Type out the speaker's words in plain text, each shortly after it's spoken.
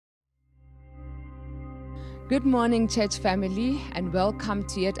Good morning, church family, and welcome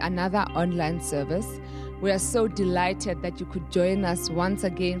to yet another online service. We are so delighted that you could join us once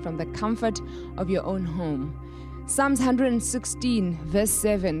again from the comfort of your own home. Psalms 116, verse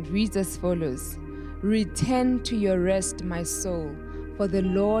 7 reads as follows: "Return to your rest, my soul, for the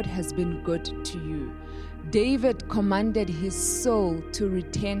Lord has been good to you." David commanded his soul to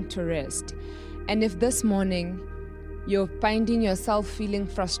return to rest. And if this morning you're finding yourself feeling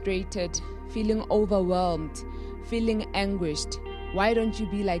frustrated, feeling overwhelmed, feeling anguished, why don't you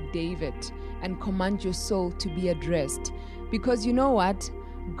be like David and command your soul to be at rest? Because you know what?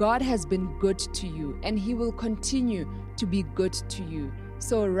 God has been good to you and He will continue to be good to you.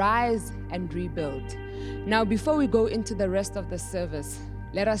 So rise and rebuild. Now, before we go into the rest of the service,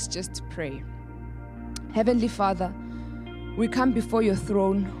 let us just pray. Heavenly Father, we come before your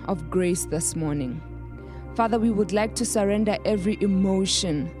throne of grace this morning. Father, we would like to surrender every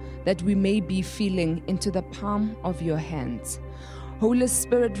emotion that we may be feeling into the palm of your hands. Holy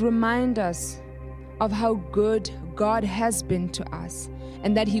Spirit, remind us of how good God has been to us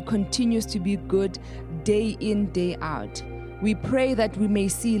and that He continues to be good day in, day out. We pray that we may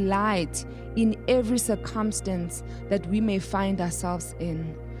see light in every circumstance that we may find ourselves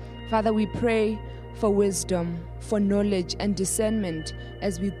in. Father, we pray for wisdom, for knowledge and discernment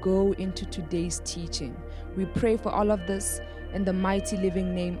as we go into today's teaching. We pray for all of this in the mighty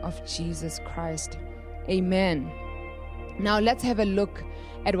living name of Jesus Christ. Amen. Now let's have a look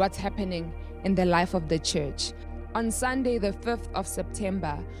at what's happening in the life of the church. On Sunday, the 5th of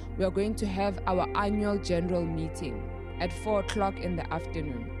September, we are going to have our annual general meeting at 4 o'clock in the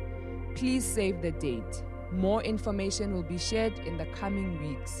afternoon. Please save the date. More information will be shared in the coming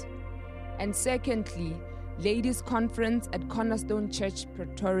weeks. And secondly, Ladies' Conference at Cornerstone Church,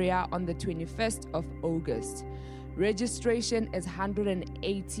 Pretoria on the 21st of August. Registration is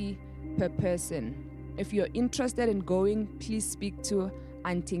 180 per person. If you're interested in going, please speak to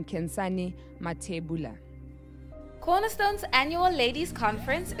Auntie Kensani Matebula. Cornerstone's annual Ladies'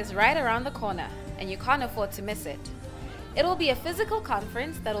 Conference is right around the corner, and you can't afford to miss it. It will be a physical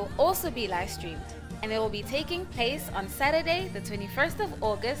conference that will also be live streamed, and it will be taking place on Saturday, the 21st of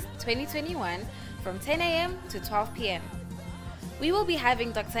August, 2021, from 10 a.m. to 12 p.m. We will be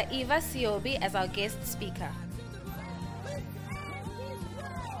having Dr. Eva Siobi as our guest speaker.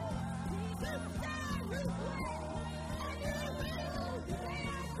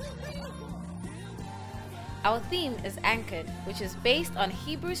 Our theme is Anchored, which is based on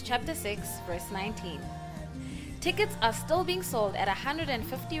Hebrews chapter 6, verse 19. Tickets are still being sold at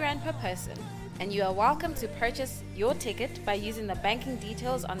 150 Rand per person, and you are welcome to purchase your ticket by using the banking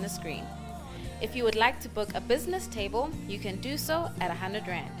details on the screen. If you would like to book a business table, you can do so at 100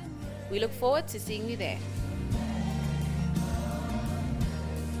 Rand. We look forward to seeing you there.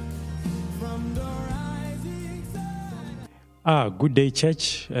 Good day,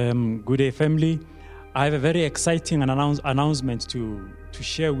 church. Good day, family. I have a very exciting announcement to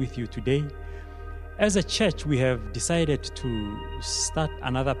share with you today. As a church, we have decided to start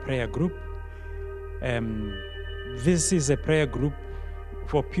another prayer group. This is a prayer group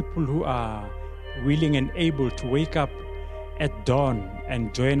for people who are willing and able to wake up at dawn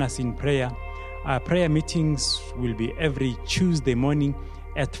and join us in prayer. Our prayer meetings will be every Tuesday morning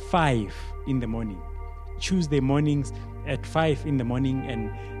at 5 in the morning. Tuesday mornings at 5 in the morning,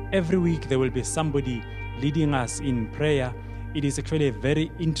 and every week there will be somebody leading us in prayer. It is actually a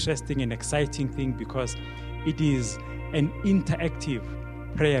very interesting and exciting thing because it is an interactive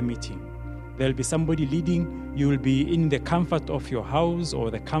prayer meeting. There will be somebody leading. You will be in the comfort of your house or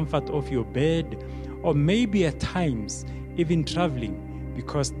the comfort of your bed, or maybe at times even traveling,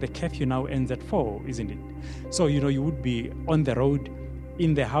 because the curfew now ends at 4, isn't it? So, you would be on the road,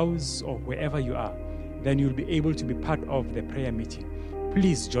 in the house, or wherever you are. Then you'll be able to be part of the prayer meeting.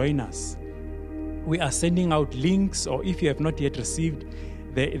 Please join us. We are sending out links, or if you have not yet received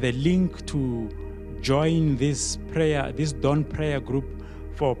the link to join this dawn prayer group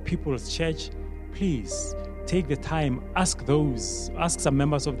for People's Church, please take the time, ask some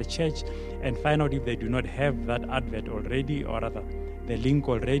members of the church, and find out if they do not have that advert already, or rather the link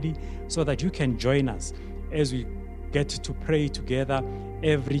already, so that you can join us as we get to pray together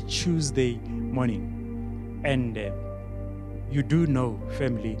every Tuesday morning. And you do know,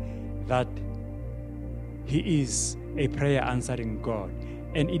 family, that He is a prayer answering God.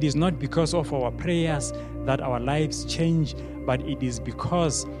 And it is not because of our prayers that our lives change, but it is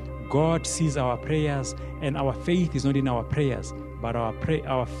because God sees our prayers, and our faith is not in our prayers, but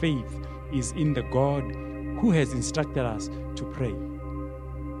our faith is in the God who has instructed us to pray.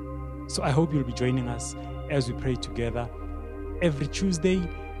 So I hope you'll be joining us as we pray together every Tuesday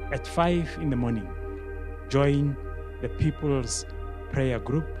at 5 in the morning. join the People's Prayer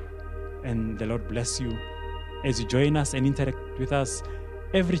Group, and the Lord bless you as you join us and interact with us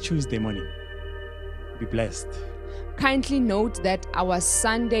every Tuesday morning. Be blessed. Kindly note that our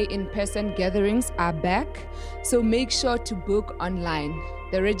Sunday in-person gatherings are back, so make sure to book online.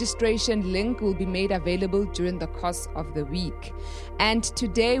 The registration link will be made available during the course of the week. And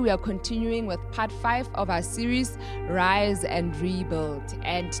today we are continuing with part 5 of our series, Rise and Rebuild.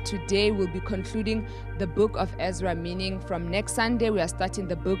 And today we'll be concluding the book of Ezra, meaning from next Sunday we are starting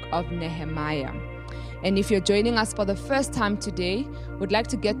the book of Nehemiah. And if you're joining us for the first time today, we'd like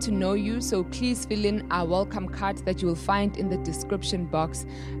to get to know you, so please fill in our welcome card that you will find in the description box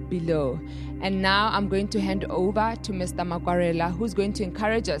below. And now I'm going to hand over to Mr. Makwarela, who's going to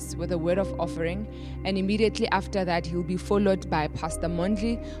encourage us with a word of offering. And immediately after that, he'll be followed by Pastor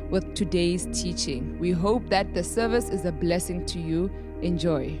Mondli with today's teaching. We hope that the service is a blessing to you.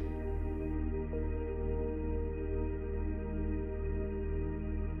 Enjoy.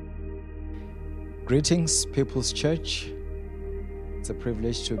 Greetings, People's Church. It's a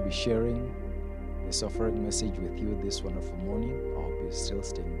privilege to be sharing this offering message with you this wonderful morning. I hope you're still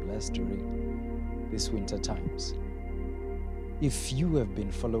staying blessed during these winter times. If you have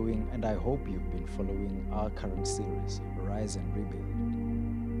been following, and I hope you've been following our current series, Rise and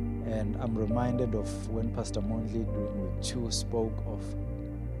Rebuild, and I'm reminded of when Pastor Mondli during week 2 spoke of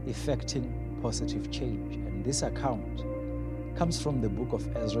effecting positive change. And this account comes from the book of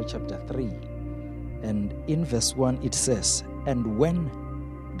Ezra chapter 3. And in verse 1 it says, "And when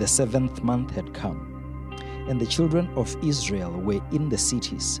the 7th month had come, and the children of Israel were in the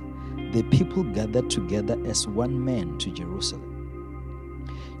cities, the people gathered together as one man to Jerusalem.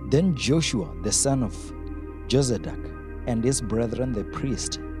 Then Joshua the son of Jozadak and his brethren the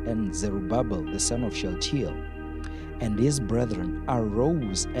priest, and Zerubbabel the son of Shealtiel and his brethren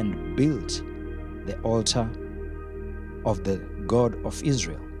arose and built the altar of the God of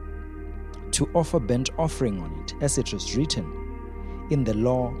Israel, to offer burnt offering on it, as it was written in the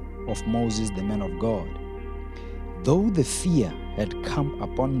law of Moses the man of God. Though the fear had come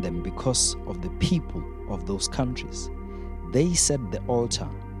upon them because of the people of those countries, they set the altar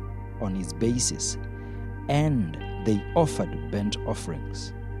on its basis, and they offered burnt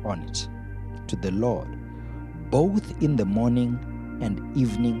offerings on it to the Lord, both in the morning and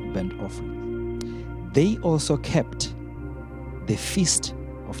evening burnt offerings. They also kept the feast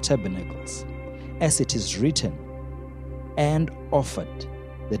of tabernacles, as it is written, and offered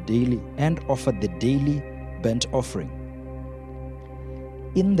the daily burnt offering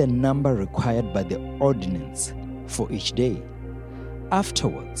in the number required by the ordinance for each day.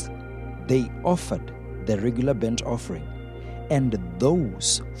 Afterwards, they offered the regular burnt offering and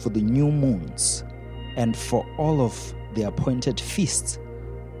those for the new moons and for all of the appointed feasts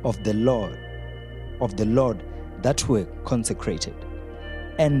of the Lord that were consecrated,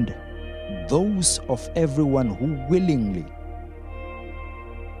 and those of everyone who willingly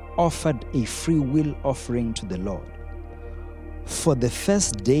offered a free will offering to the Lord. For the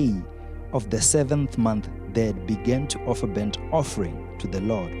first day of the 7th month they began to offer burnt offering to the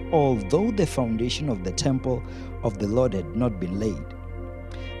Lord, although the foundation of the temple of the Lord had not been laid.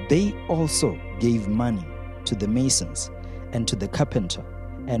 They also gave money to the masons and to the carpenter,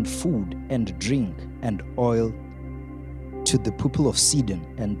 and food and drink and oil to the people of Sidon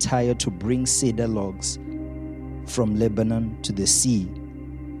and Tyre to bring cedar logs from Lebanon to the sea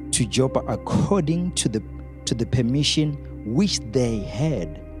to Joppa, according to the permission which they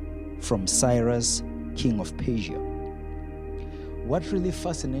had from Cyrus, king of Persia." What really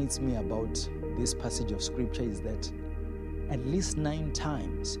fascinates me about this passage of scripture is that at least 9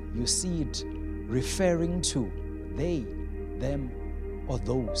 times you see it referring to they, them, or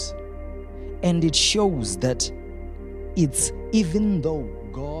those. And it shows that it's even though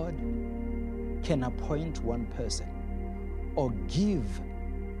God can appoint one person or give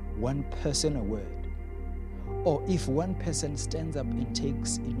one person a word, or if one person stands up and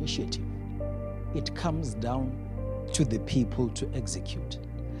takes initiative, it comes down to the people to execute.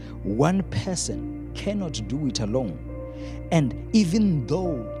 One person cannot do it alone. And even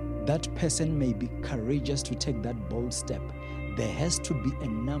though that person may be courageous to take that bold step, there has to be a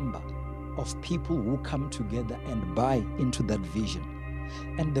number of people who come together and buy into that vision.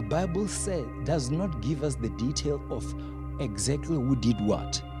 And the Bible does not give us the detail of exactly who did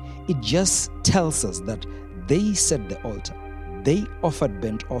what. It just tells us that they set the altar, they offered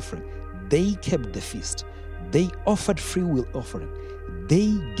burnt offering, they kept the feast, they offered free will offering,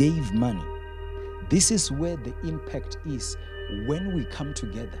 they gave money. This is where the impact is when we come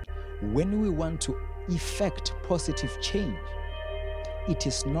together, when we want to effect positive change. It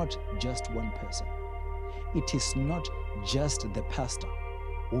is not just one person. it is not just the pastor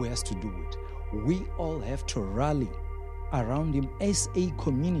who has to do it. We all have to rally around him as a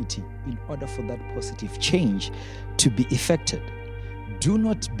community in order for that positive change to be effected. Do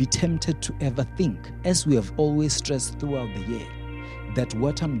not be tempted to ever think, as we have always stressed throughout the year, that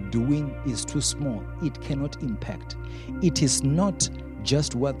what I'm doing is too small. It cannot impact. It is not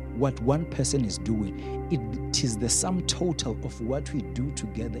just what one person is doing. It is the sum total of what we do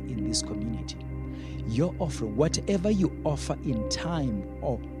together in this community. Your offering, whatever you offer in time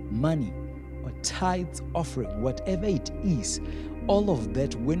or money or tithes offering, whatever it is, all of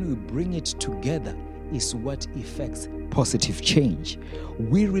that, when we bring it together, is what effects positive change.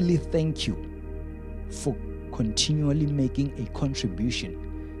 We really thank you for continually making a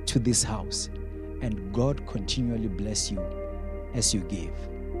contribution to this house, and God continually bless you as you give.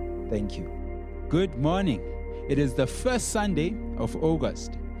 Thank you. Good morning. It is the first Sunday of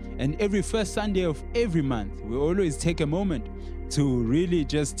August, and every first Sunday of every month, we always take a moment to really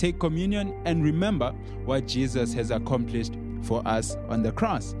just take communion and remember what Jesus has accomplished for us on the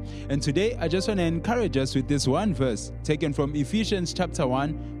cross. And today, I just want to encourage us with this one verse taken from Ephesians chapter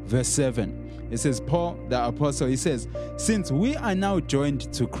 1, verse 7. It says, Paul, the apostle, he says, "Since we are now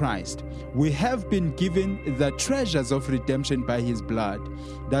joined to Christ, we have been given the treasures of redemption by his blood,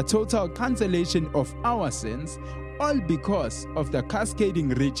 the total cancellation of our sins, all because of the cascading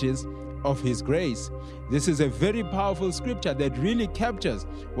riches of his grace." This is a very powerful scripture that really captures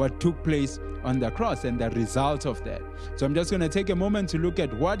what took place on the cross and the result of that. So I'm just going to take a moment to look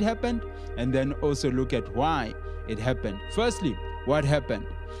at what happened and then also look at why it happened. Firstly, what happened?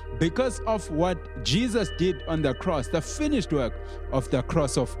 Because of what Jesus did on the cross, the finished work of the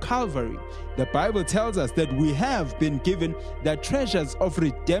cross of Calvary, the Bible tells us that we have been given the treasures of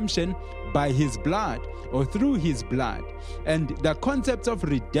redemption by his blood, or through his blood. And the concept of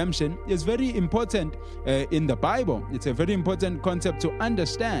redemption is very important in the Bible. It's a very important concept to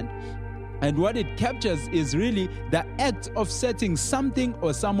understand. And what it captures is really the act of setting something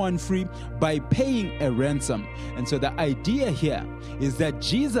or someone free by paying a ransom. And so the idea here is that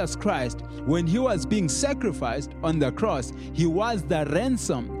Jesus Christ, when he was being sacrificed on the cross, he was the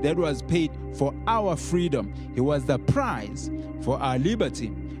ransom that was paid for our freedom. He was the price for our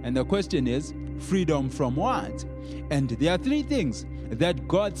liberty. And the question is, freedom from what? And there are three things that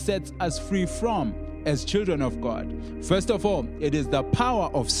God sets us free from as children of God. First of all, it is the power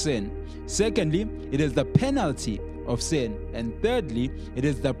of sin. Secondly, it is the penalty of sin. And thirdly, it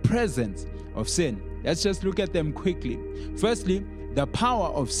is the presence of sin. Let's just look at them quickly. Firstly, the power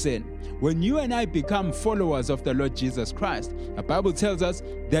of sin. When you and I become followers of the Lord Jesus Christ, the Bible tells us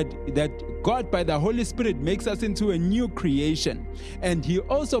that God, by the Holy Spirit, makes us into a new creation. And he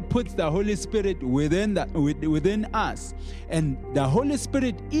also puts the Holy Spirit within us. And the Holy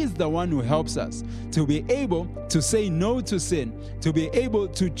Spirit is the one who helps us to be able to say no to sin, to be able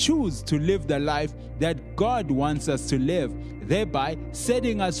to choose to live the life that God wants us to live, thereby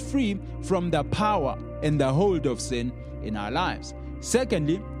setting us free from the power and the hold of sin in our lives.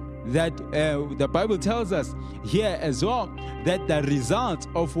 Secondly, that the Bible tells us here as well that the result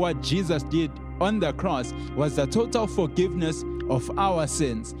of what Jesus did on the cross was the total forgiveness of our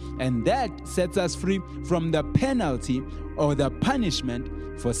sins. And that sets us free from the penalty or the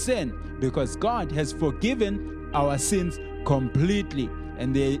punishment for sin, because God has forgiven our sins completely,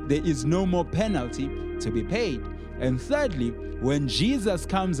 and there is no more penalty to be paid. And thirdly, when Jesus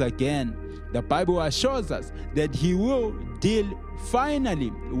comes again, the Bible assures us that he will deal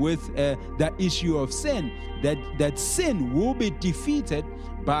finally with the issue of sin, that sin will be defeated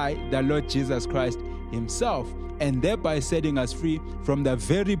by the Lord Jesus Christ himself, and thereby setting us free from the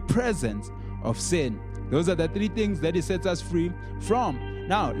very presence of sin. Those are the three things that he sets us free from.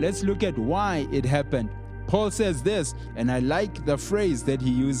 Now, let's look at why it happened. Paul says this, and I like the phrase that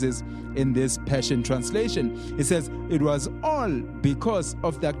he uses in this Passion Translation. He says, "It was all because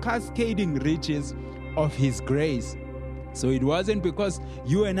of the cascading riches of his grace." So it wasn't because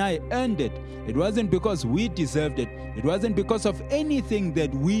you and I earned it. It wasn't because we deserved it. It wasn't because of anything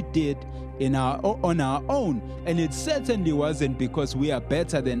that we did on our own. And it certainly wasn't because we are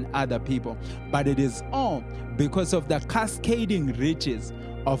better than other people. But it is all because of the cascading riches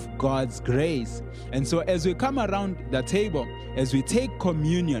of God's grace. And so as we come around the table, as we take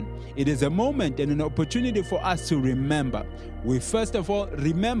communion, it is a moment and an opportunity for us to remember. We first of all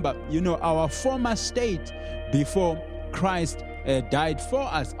remember, our former state before Christ died for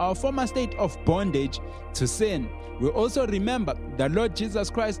us, our former state of bondage to sin. We also remember the Lord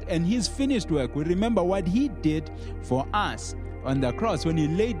Jesus Christ and his finished work. We remember what he did for us on the cross when he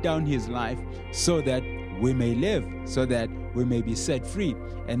laid down his life so that we may live, so that we may be set free.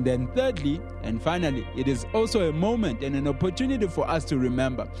 And then thirdly and finally, it is also a moment and an opportunity for us to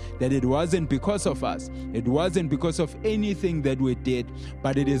remember that it wasn't because of us, it wasn't because of anything that we did,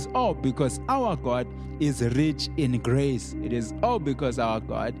 but it is all because our God is rich in grace. It is all because our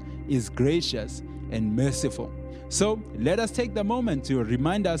God is gracious and merciful. So let us take the moment to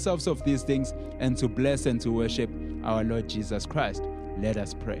remind ourselves of these things and to bless and to worship our Lord Jesus Christ. Let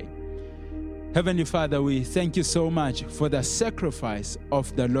us pray. Heavenly Father, we thank you so much for the sacrifice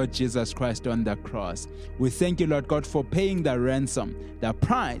of the Lord Jesus Christ on the cross. We thank you, Lord God, for paying the ransom, the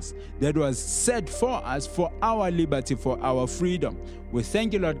price that was set for us for our liberty, for our freedom. We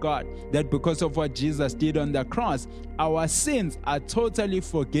thank you, Lord God, that because of what Jesus did on the cross, our sins are totally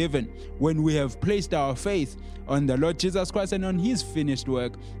forgiven when we have placed our faith on the Lord Jesus Christ and on his finished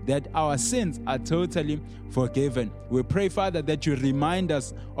work, that our sins are totally forgiven. We pray, Father, that you remind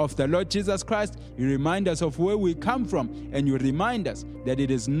us of the Lord Jesus Christ, you remind us of where we come from, and you remind us that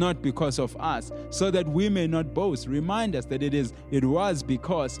it is not because of us, so that we may not boast. Remind us that it was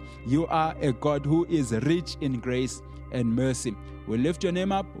because you are a God who is rich in grace and mercy. We lift your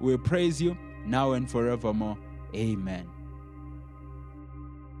name up, we praise you now and forevermore. Amen.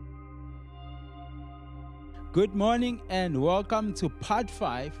 Good morning and welcome to part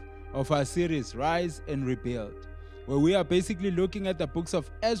 5 of our series Rise and Rebuild, where we are basically looking at the books of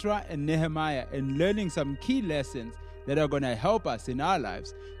Ezra and Nehemiah and learning some key lessons that are going to help us in our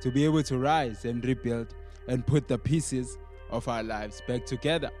lives to be able to rise and rebuild and put the pieces of our lives back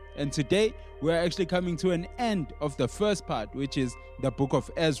together. And today we're actually coming to an end of the first part, which is the book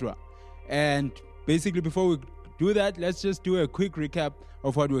of Ezra. And basically before we do that, let's just do a quick recap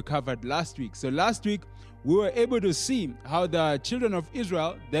of what we covered last week. So last week we were able to see how the children of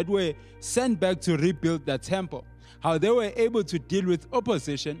Israel that were sent back to rebuild the temple, how they were able to deal with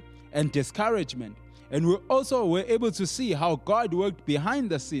opposition and discouragement. And we also were able to see how God worked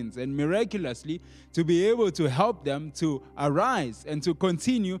behind the scenes and miraculously to be able to help them to arise and to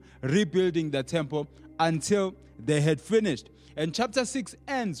continue rebuilding the temple until they had finished. And chapter 6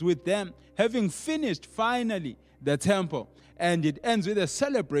 ends with them having finished finally the temple. And it ends with a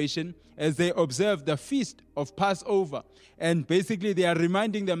celebration as they observe the feast of Passover. And basically they are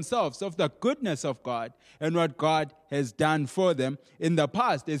reminding themselves of the goodness of God and what God has done for them in the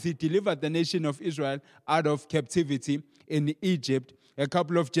past as he delivered the nation of Israel out of captivity in Egypt a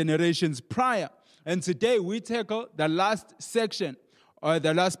couple of generations prior. And today we tackle the last section or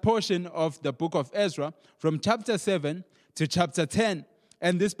the last portion of the book of Ezra from chapter 7 to chapter 10.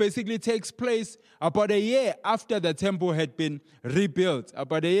 And this basically takes place about a year after the temple had been rebuilt,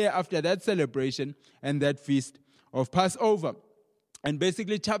 about a year after that celebration and that feast of Passover. And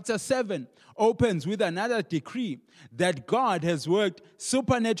basically chapter 7 opens with another decree that God has worked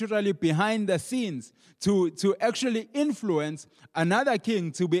supernaturally behind the scenes to actually influence another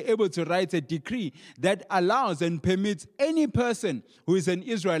king to be able to write a decree that allows and permits any person who is an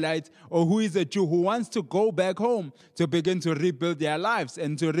Israelite or who is a Jew who wants to go back home to begin to rebuild their lives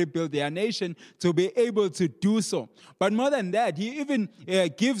and to rebuild their nation to be able to do so. But more than that, he even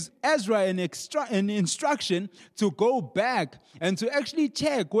gives Ezra an instruction to go back and to actually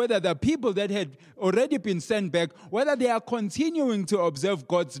check whether the people that had already been sent back, whether they are continuing to observe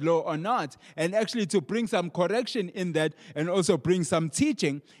God's law or not, and actually to bring some correction in that and also bring some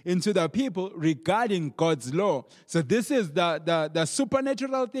teaching into the people regarding God's law. So this is the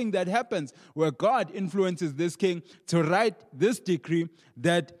supernatural thing that happens where God influences this king to write this decree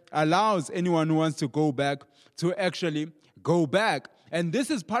that allows anyone who wants to go back to actually go back. And this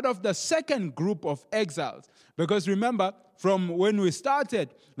is part of the second group of exiles. Because remember, from when we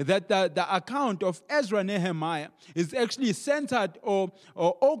started, that the account of Ezra and Nehemiah is actually centered or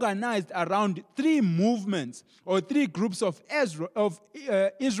organized around three movements or three groups of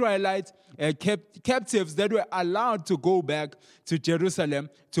Israelites captives that were allowed to go back to Jerusalem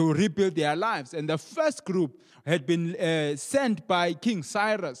to rebuild their lives. And the first group had been sent by King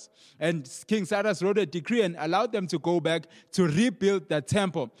Cyrus. And King Cyrus wrote a decree and allowed them to go back to rebuild the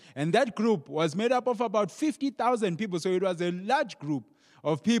temple. And that group was made up of about 50,000 people. So it was a large group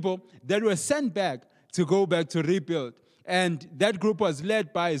of people that were sent back to go back to rebuild. And that group was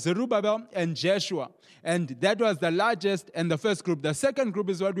led by Zerubbabel and Joshua. And that was the largest and the first group. The second group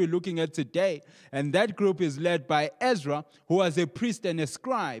is what we're looking at today. And that group is led by Ezra, who was a priest and a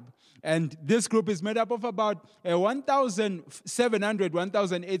scribe. And this group is made up of about 1,700,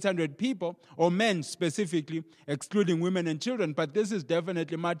 1,800 people, or men specifically, excluding women and children. But this is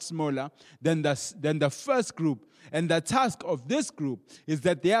definitely much smaller than the first group. And the task of this group is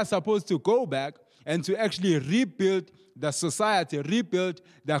that they are supposed to go back and to actually rebuild the society, rebuild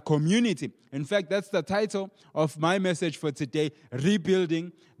the community. In fact, that's the title of my message for today,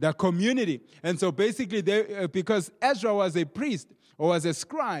 Rebuilding the Community. And so basically, because Ezra was a priest, or was a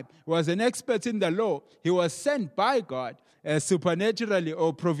scribe, was an expert in the law, he was sent by God supernaturally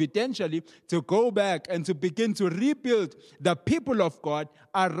or providentially to go back and to begin to rebuild the people of God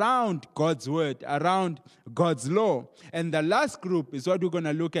around God's word, around God's law. And the last group is what we're going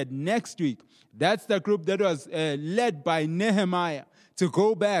to look at next week. That's the group that was led by Nehemiah to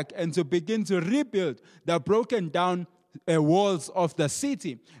go back and to begin to rebuild the broken down walls of the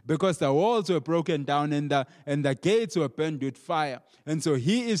city, because the walls were broken down and the gates were burned with fire. And so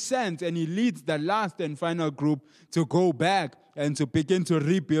he is sent and he leads the last and final group to go back and to begin to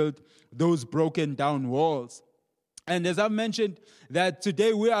rebuild those broken down walls. And as I've mentioned, that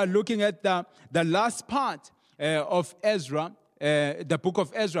today we are looking at the last part of Ezra, the book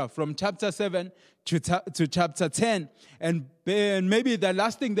of Ezra, from chapter 7 to chapter 10. And maybe the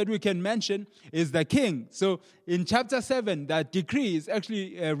last thing that we can mention is the king. So in chapter 7, the decree is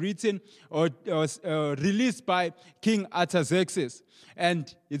actually written or released by King Artaxerxes.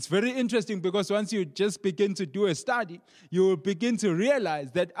 And it's very interesting because once you just begin to do a study, you will begin to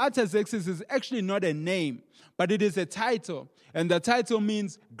realize that Artaxerxes is actually not a name, but it is a title. And the title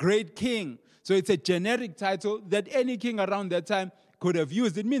means great king. So it's a generic title that any king around that time could have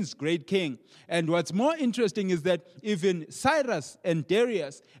used. It means great king. And what's more interesting is that even Cyrus and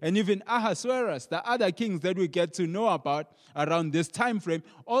Darius and even Ahasuerus, the other kings that we get to know about around this time frame,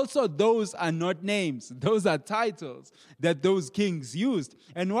 also those are not names. Those are titles that those kings used.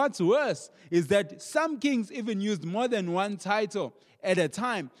 And what's worse is that some kings even used more than one title at a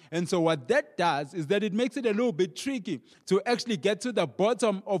time. And so what that does is that it makes it a little bit tricky to actually get to the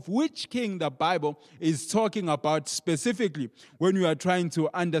bottom of which king the Bible is talking about specifically when you are trying to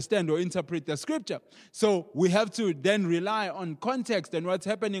understand or interpret the scripture. So we have to then rely on context and what's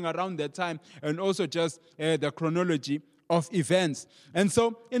happening around that time, and also just the chronology of events. And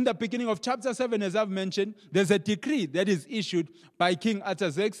so in the beginning of chapter 7, as I've mentioned, there's a decree that is issued by King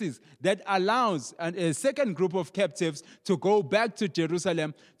Artaxerxes that allows a second group of captives to go back to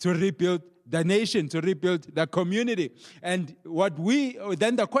Jerusalem to rebuild the nation, to rebuild the community. And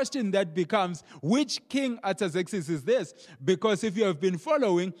then the question that becomes, which King Artaxerxes is this? Because if you have been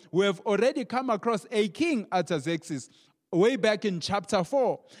following, we have already come across a King Artaxerxes way back in chapter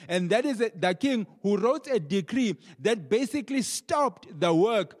 4. And that is the king who wrote a decree that basically stopped the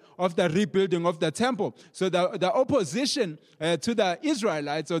work of the rebuilding of the temple. So the opposition to the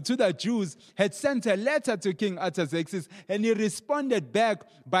Israelites or to the Jews had sent a letter to King Artaxerxes, and he responded back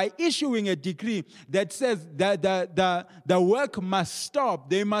by issuing a decree that says that the work must stop.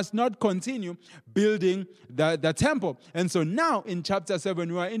 They must not continue building the temple. And so now in chapter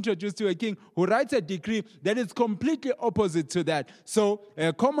 7, we are introduced to a king who writes a decree that is completely opposite to that. So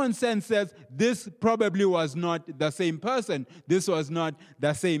common sense says this probably was not the same person. This was not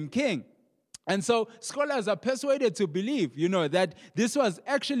the same king. And so scholars are persuaded to believe, that this was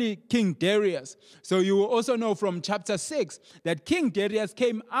actually King Darius. So you will also know from chapter 6 that King Darius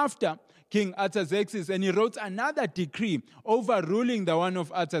came after King Artaxerxes, and he wrote another decree overruling the one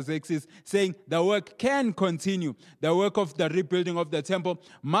of Artaxerxes, saying the work can continue. The work of the rebuilding of the temple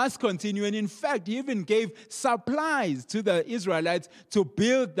must continue. And in fact, he even gave supplies to the Israelites to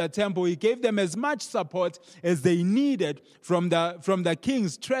build the temple. He gave them as much support as they needed from the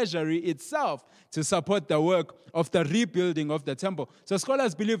king's treasury itself to support the work of the rebuilding of the temple. So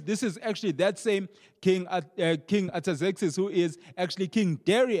scholars believe this is actually that same King Artaxerxes who is actually King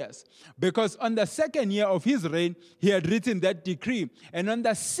Darius, because on the second year of his reign, he had written that decree. And on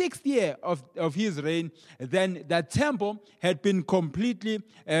the 6th year of his reign, then the temple had been completely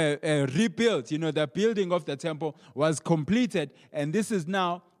rebuilt. The building of the temple was completed. And this is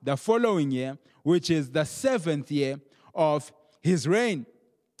now the following year, which is the 7th year of his reign.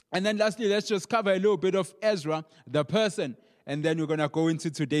 And then lastly, let's just cover a little bit of Ezra, the person, and then we're going to go into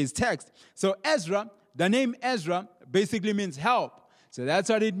today's text. So Ezra, the name Ezra basically means help. So that's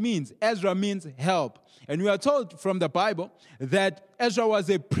what it means. Ezra means help. And we are told from the Bible that Ezra was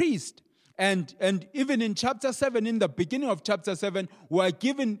a priest. And even in chapter 7, in the beginning of chapter 7, we are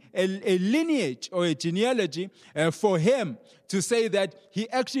given a lineage or a genealogy for him, to say that he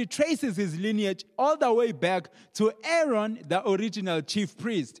actually traces his lineage all the way back to Aaron, the original chief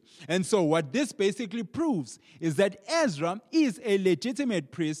priest. And so what this basically proves is that Ezra is a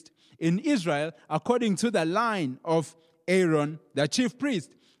legitimate priest in Israel according to the line of Aaron, the chief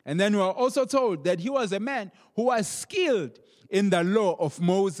priest. And then we are also told that he was a man who was skilled in the law of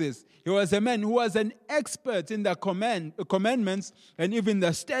Moses. He was a man who was an expert in the commandments and even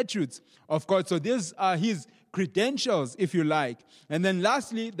the statutes of God. So these are his credentials, if you like. And then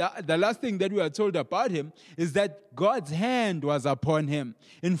lastly, the last thing that we are told about him is that God's hand was upon him.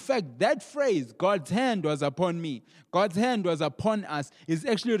 In fact, that phrase, God's hand was upon me, God's hand was upon us, is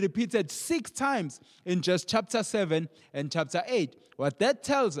actually repeated 6 times in just chapter 7 and chapter 8. What that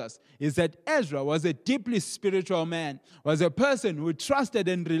tells us is that Ezra was a deeply spiritual man, was a person who trusted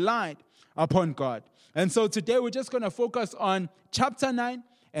and relied upon God. And so today we're just going to focus on chapter 9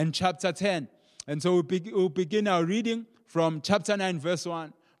 and chapter 10. And so we'll begin our reading from chapter 9, verse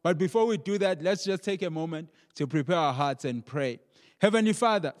 1. But before we do that, let's just take a moment to prepare our hearts and pray. Heavenly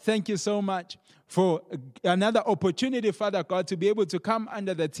Father, thank you so much for another opportunity, Father God, to be able to come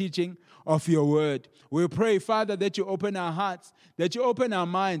under the teaching of your word. We pray, Father, that you open our hearts, that you open our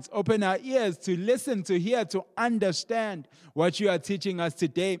minds, open our ears to listen, to hear, to understand what you are teaching us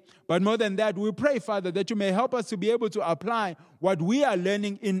today. But more than that, we pray, Father, that you may help us to be able to apply what we are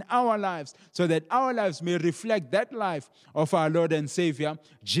learning in our lives so that our lives may reflect that life of our Lord and Savior,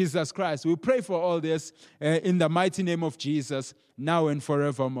 Jesus Christ. We pray for all this in the mighty name of Jesus, now and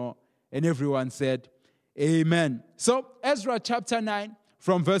forevermore. And everyone said, amen. So Ezra chapter 9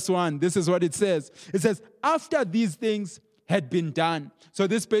 from verse 1, this is what it says. It says, after these things had been done. So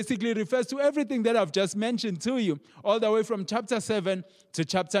this basically refers to everything that I've just mentioned to you, all the way from chapter 7 to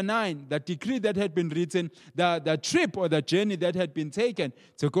chapter 9, the decree that had been written, the trip or the journey that had been taken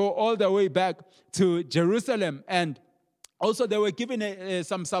to go all the way back to Jerusalem. And also, they were given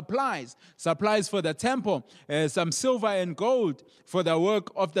some supplies for the temple, some silver and gold for the work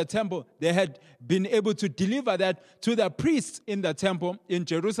of the temple. They had been able to deliver that to the priests in the temple in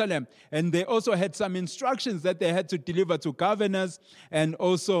Jerusalem. And they also had some instructions that they had to deliver to governors and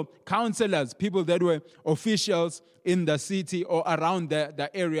also counselors, people that were officials in the city or around the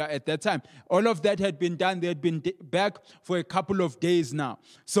area at that time. All of that had been done. They had been back for a couple of days now.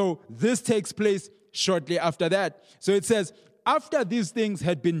 So this takes place shortly after that. So it says, after these things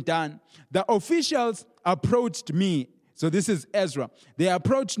had been done, the officials approached me. So this is Ezra. They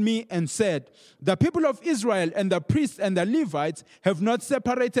approached me and said, the people of Israel and the priests and the Levites have not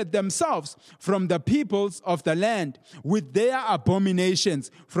separated themselves from the peoples of the land with their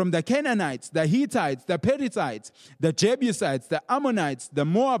abominations, from the Canaanites, the Hittites, the Perizzites, the Jebusites, the Ammonites, the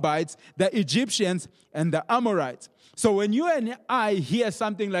Moabites, the Egyptians, and the Amorites. So when you and I hear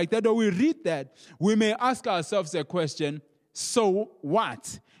something like that, or we read that, we may ask ourselves a question, so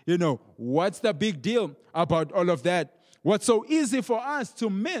what? What's the big deal about all of that? What's so easy for us to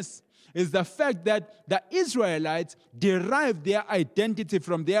miss is the fact that the Israelites derived their identity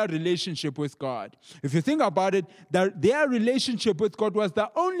from their relationship with God. If you think about it, their relationship with God was the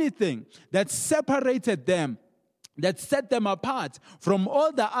only thing that separated them, that set them apart from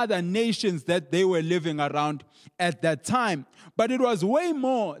all the other nations that they were living around at that time. But it was way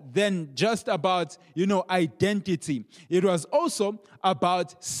more than just about, identity. It was also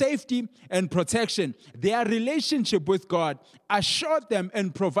about safety and protection. Their relationship with God assured them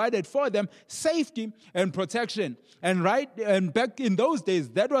and provided for them safety and protection. And back in those days,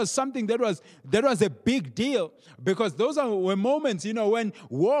 that was something that was a big deal, because those were moments, when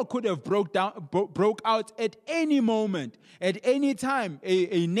war could have broke out at any moment, at any time.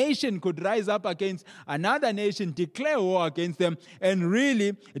 A nation could rise up against another nation, declare war against them, and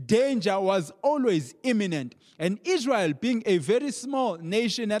really danger was always imminent. And Israel, being a very small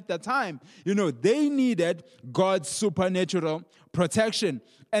nation at the time, they needed God's supernatural protection.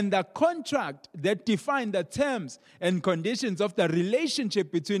 And the contract that defined the terms and conditions of the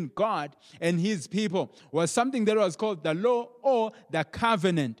relationship between God and his people was something that was called the law or the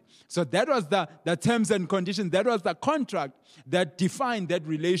covenant. So that was the terms and conditions. That was the contract that defined that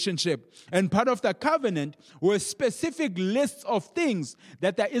relationship. And part of the covenant were specific lists of things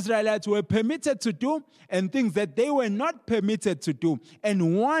that the Israelites were permitted to do and things that they were not permitted to do.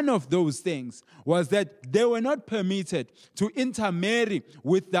 And one of those things was that they were not permitted to intermarry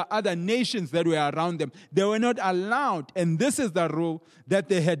with the other nations that were around them. They were not allowed. And this is the rule that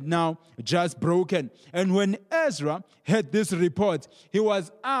they had now just broken. And when Ezra heard this report, he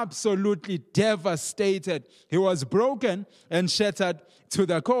was absolutely devastated. He was broken and shattered to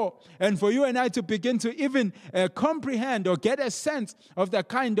the core. And for you and I to begin to even comprehend or get a sense of the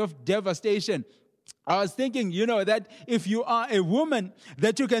kind of devastation I was thinking, that if you are a woman,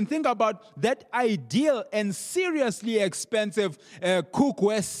 that you can think about that ideal and seriously expensive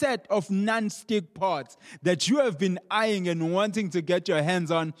cookware set of non-stick pots that you have been eyeing and wanting to get your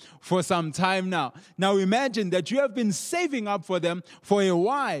hands on for some time now. Now imagine that you have been saving up for them for a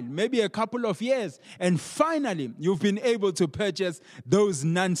while, maybe a couple of years, and finally you've been able to purchase those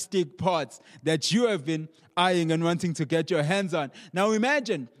non-stick pots that you have been eyeing and wanting to get your hands on. Now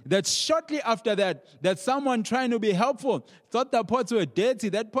imagine that shortly after that someone trying to be helpful thought the pots were dirty.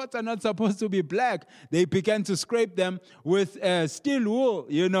 That pots are not supposed to be black. They began to scrape them with steel wool,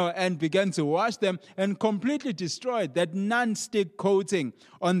 and began to wash them and completely destroyed that non-stick coating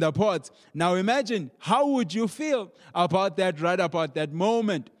on the pots. Now imagine, how would you feel about that right about that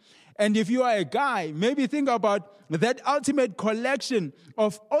moment? And if you are a guy, maybe think about that ultimate collection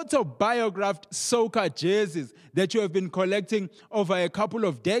of autobiographed soccer jerseys that you have been collecting over a couple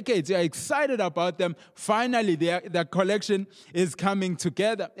of decades. You're excited about them. Finally, the collection is coming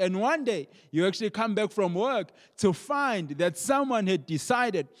together. And one day, you actually come back from work to find that someone had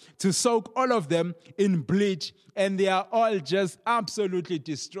decided to soak all of them in bleach, and they are all just absolutely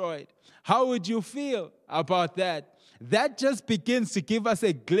destroyed. How would you feel about that? That just begins to give us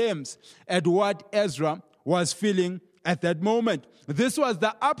a glimpse at what Ezra was feeling at that moment. This was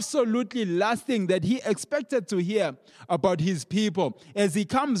the absolutely last thing that he expected to hear about his people as he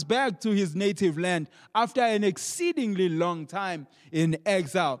comes back to his native land after an exceedingly long time in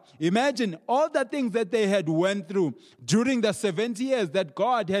exile. Imagine all the things that they had went through during the 70 years that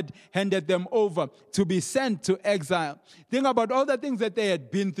God had handed them over to be sent to exile. Think about all the things that they had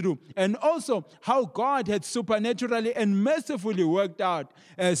been through, and also how God had supernaturally and mercifully worked out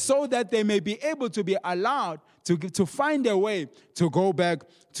so that they may be able to be allowed to find a way to go back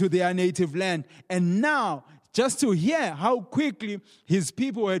to their native land. And now, just to hear how quickly his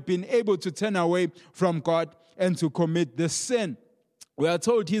people had been able to turn away from God and to commit this sin. We are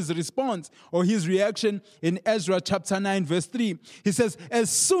told his response or his reaction in Ezra chapter 9 verse 3. He says, "As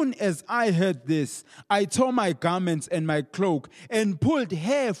soon as I heard this, I tore my garments and my cloak and pulled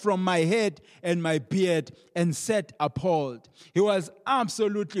hair from my head and my beard and sat appalled." He was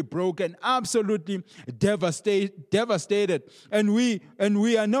absolutely broken, absolutely devastated. And we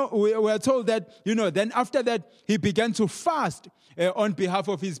are told that, then after that, he began to fast on behalf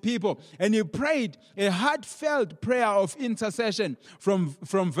of his people. And he prayed a heartfelt prayer of intercession from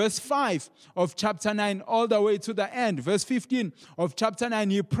verse 5 of chapter 9 all the way to the end. Verse 15 of chapter 9,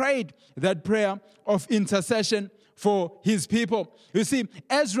 he prayed that prayer of intercession for his people. You see,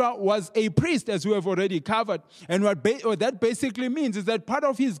 Ezra was a priest, as we have already covered. And what that basically means is that part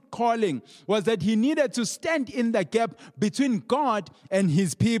of his calling was that he needed to stand in the gap between God and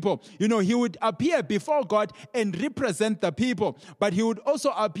his people. He would appear before God and represent the people, but he would also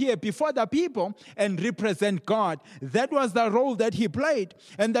appear before the people and represent God. That was the role that he played.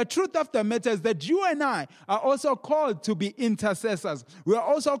 And the truth of the matter is that you and I are also called to be intercessors. We are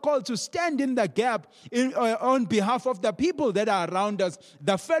also called to stand in the gap on behalf of the people that are around us,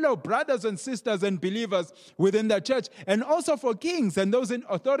 the fellow brothers and sisters and believers within the church, and also for kings and those in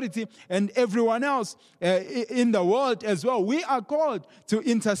authority and everyone else in the world as well. We are called to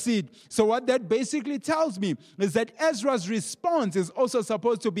intercede. So what that basically tells me is that Ezra's response is also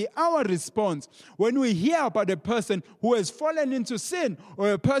supposed to be our response. When we hear about a person who has fallen into sin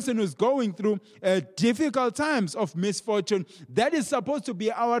or a person who's going through difficult times of misfortune, that is supposed to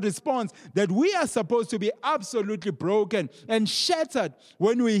be our response, that we are supposed to be absolutely broken and shattered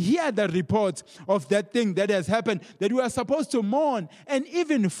when we hear the reports of that thing that has happened, that we are supposed to mourn and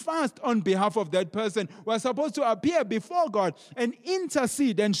even fast on behalf of that person. We are supposed to appear before God and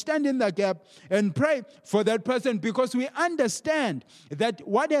intercede and stand in the gap and pray for that person, because we understand that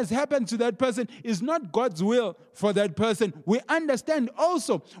what has happened to that person is not God's will for that person. We understand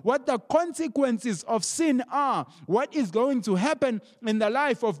also what the consequences of sin are, what is going to happen in the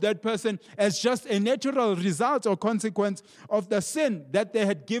life of that person as just a natural result or consequence of the sin that they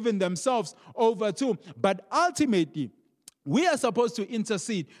had given themselves over to. But ultimately, we are supposed to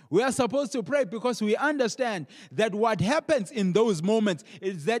intercede. We are supposed to pray, because we understand that what happens in those moments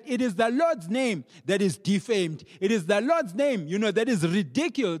is that it is the Lord's name that is defamed. It is the Lord's name, that is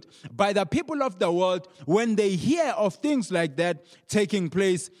ridiculed by the people of the world when they hear of things like that taking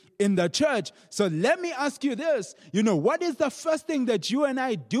place in the church. So let me ask you this. What is the first thing that you and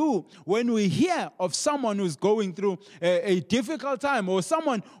I do when we hear of someone who's going through a difficult time, or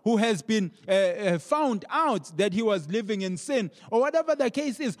someone who has been found out that he was living in sin, or whatever the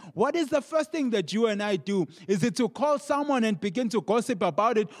case is? What is the first thing that you and I do? Is it to call someone and begin to gossip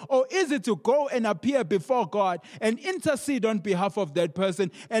about it? Or is it to go and appear before God and intercede on behalf of that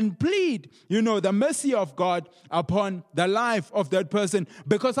person and plead, the mercy of God upon the life of that person?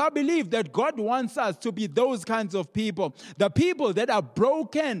 Because I believe that God wants us to be those kinds of people, the people that are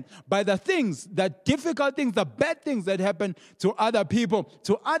broken by the things, the difficult things, the bad things that happen to other people,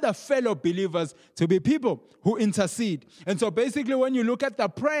 to other fellow believers, to be people who intercede. And so basically, when you look at the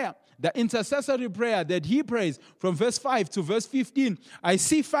prayer, the intercessory prayer that he prays from verse 5 to verse 15, I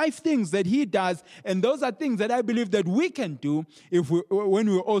see 5 things that he does, and those are things that I believe that we can do when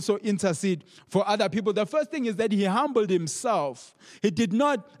we also intercede for other people. The first thing is that he humbled himself. He did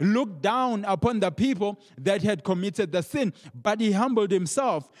not look down upon the people that had committed the sin, but he humbled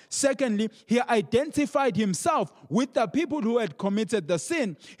himself. Secondly, he identified himself with the people who had committed the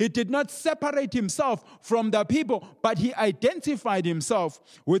sin. He did not separate himself from the people, but he identified himself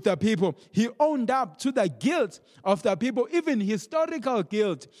with the people. He owned up to the guilt of the people, even historical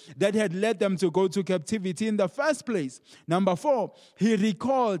guilt that had led them to go to captivity in the first place. Number 4, he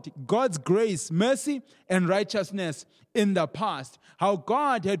recalled God's grace, mercy, and righteousness in the past. How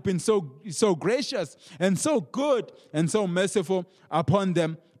God had been so gracious and so good and so merciful upon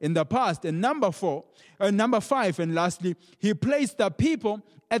them in the past. And number 5, and lastly, he placed the people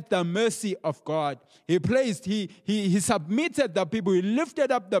at the mercy of God. He submitted the people, he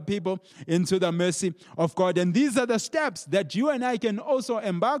lifted up the people into the mercy of God. And these are the steps that you and I can also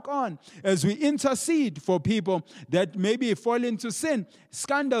embark on as we intercede for people that maybe fall into sin,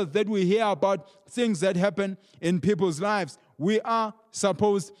 scandals that we hear about, things that happen in people's lives. We are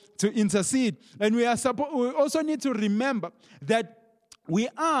supposed to intercede. And we also need to remember that we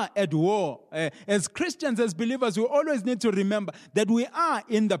are at war. As Christians, as believers, we always need to remember that we are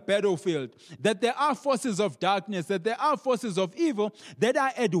in the battlefield, that there are forces of darkness, that there are forces of evil that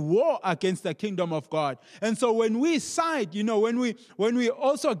are at war against the kingdom of God. And so when we side, when we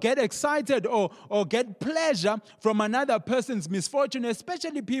also get excited or get pleasure from another person's misfortune,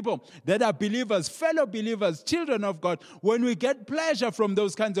 especially people that are believers, fellow believers, children of God, when we get pleasure from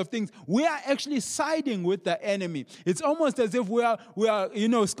those kinds of things, we are actually siding with the enemy. It's almost as if we are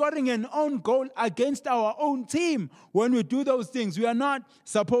scoring an own goal against our own team. When we do those things, we are not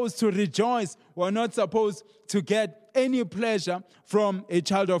supposed to rejoice. We're not supposed to get any pleasure from a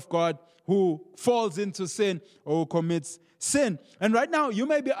child of God who falls into sin or who commits sin. And right now, you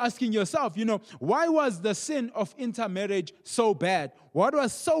may be asking yourself, why was the sin of intermarriage so bad? What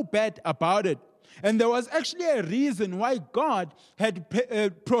was so bad about it? And there was actually a reason why God had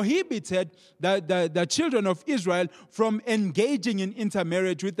prohibited the children of Israel from engaging in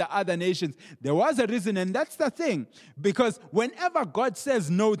intermarriage with the other nations. There was a reason, and that's the thing. Because whenever God says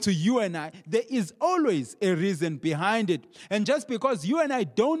no to you and I, there is always a reason behind it. And just because you and I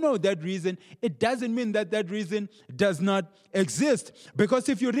don't know that reason, it doesn't mean that that reason does not exist. Because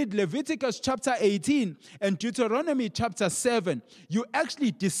if you read Leviticus chapter 18 and Deuteronomy chapter 7, you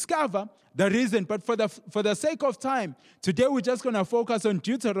actually discover the reason. But for the sake of time, today we're just going to focus on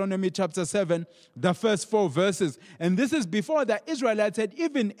Deuteronomy chapter 7, the first 4 verses. And this is before the Israelites had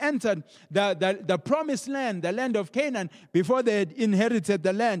even entered the promised land, the land of Canaan, before they had inherited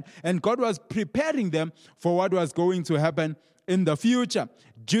the land. And God was preparing them for what was going to happen in the future.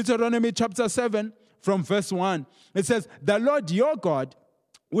 Deuteronomy chapter 7 from verse 1. It says, "The Lord your God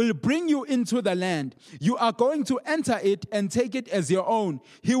will bring you into the land. You are going to enter it and take it as your own.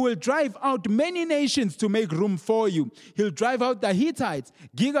 He will drive out many nations to make room for you. He'll drive out the Hittites,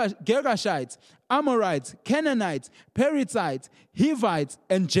 Girgashites, Amorites, Canaanites, Perizzites, Hivites,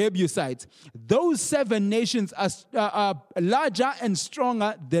 and Jebusites. Those 7 nations are larger and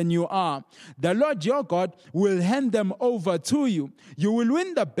stronger than you are. The Lord your God will hand them over to you. You will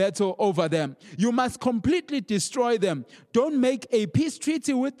win the battle over them. You must completely destroy them. Don't make a peace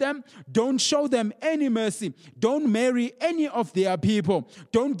treaty with them. Don't show them any mercy. Don't marry any of their people.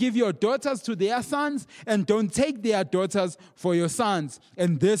 Don't give your daughters to their sons, and don't take their daughters for your sons.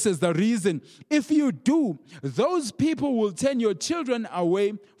 And this is the reason. If you do, those people will turn your children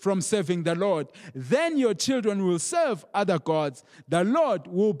away from serving the Lord. Then your children will serve other gods. The Lord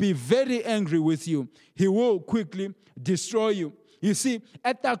will be very angry with you. He will quickly destroy you." You see,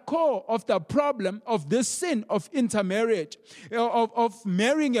 at the core of the problem of this sin of intermarriage, of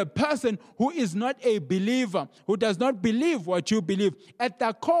marrying a person who is not a believer, who does not believe what you believe, at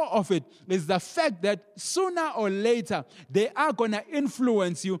the core of it is the fact that sooner or later they are going to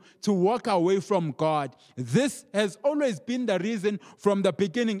influence you to walk away from God. This has always been the reason from the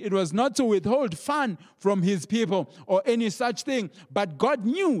beginning. It was not to withhold fun from his people or any such thing, but God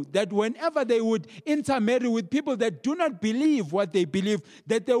knew that whenever they would intermarry with people that do not believe what they believe,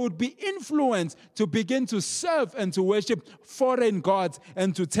 that they would be influenced to begin to serve and to worship foreign gods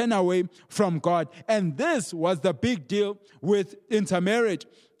and to turn away from God. And this was the big deal with intermarriage.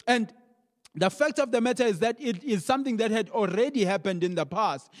 And the fact of the matter is that it is something that had already happened in the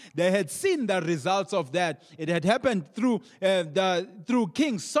past. They had seen the results of that. It had happened through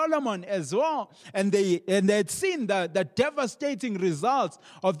King Solomon as well. And they had seen the devastating results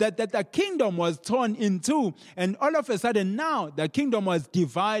of that the kingdom was torn in two. And all of a sudden now the kingdom was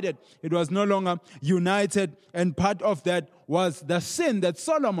divided. It was no longer united. And part of that was the sin that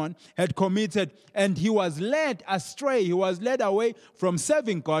Solomon had committed, and he was led astray. He was led away from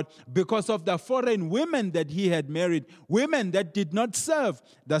serving God because of the foreign women that he had married, women that did not serve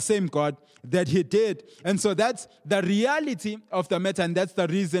the same God that he did. And so that's the reality of the matter, and that's the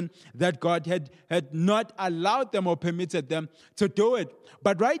reason that God had not allowed them or permitted them to do it.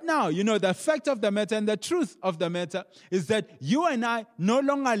 But right now, the fact of the matter and the truth of the matter is that you and I no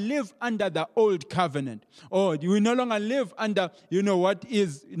longer live under the old covenant, or we no longer live under, what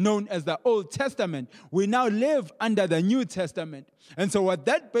is known as the Old Testament. We now live under the New Testament. And so what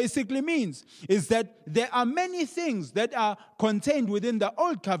that basically means is that there are many things that are contained within the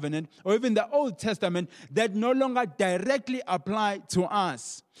Old Covenant or even the Old Testament that no longer directly apply to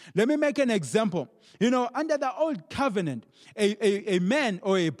us. Let me make an example. Under the Old Covenant, a man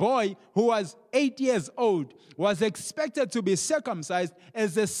or a boy who was 8 years old was expected to be circumcised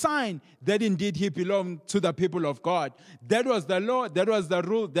as a sign that indeed he belonged to the people of God. That was the law, that was the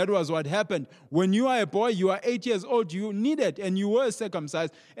rule, that was what happened. When you are a boy, you are 8 years old, you needed and you were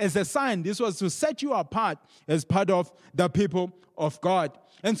circumcised as a sign. This was to set you apart as part of the people of God.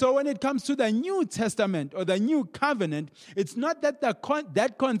 And so when it comes to the New Testament or the New Covenant, it's not that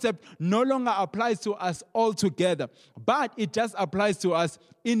that concept no longer applies to us altogether, but it just applies to us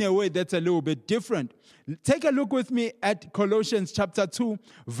in a way that's a little bit different. Take a look with me at Colossians chapter 2,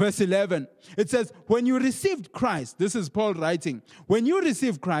 verse 11. It says, when you received Christ, this is Paul writing, when you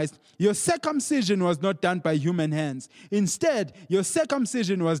received Christ, your circumcision was not done by human hands. Instead, your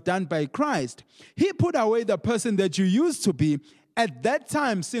circumcision was done by Christ. He put away the person that you used to be. At that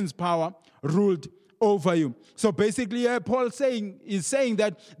time, sin's power ruled over you. So basically, Paul is saying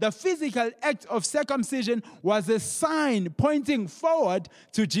that the physical act of circumcision was a sign pointing forward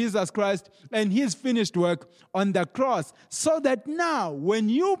to Jesus Christ and his finished work on the cross. So that now, when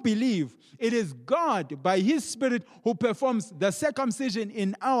you believe, it is God by his Spirit who performs the circumcision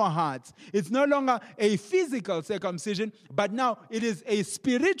in our hearts. It's no longer a physical circumcision, but now it is a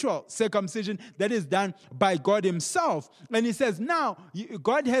spiritual circumcision that is done by God himself. And he says, now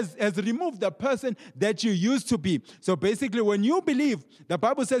God has removed the person that you used to be. So basically, when you believe, the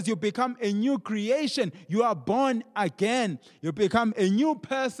Bible says you become a new creation. You are born again. You become a new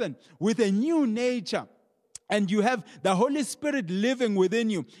person with a new nature. And you have the Holy Spirit living within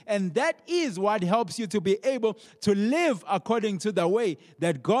you. And that is what helps you to be able to live according to the way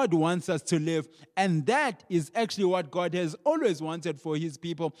that God wants us to live. And that is actually what God has always wanted for his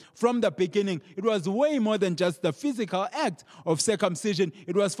people from the beginning. It was way more than just the physical act of circumcision.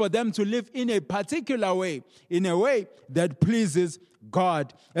 It was for them to live in a particular way, in a way that pleases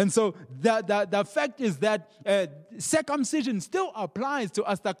God. And so the fact is that circumcision still applies to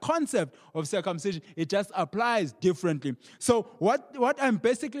us. The concept of circumcision, it just applies differently. So what I'm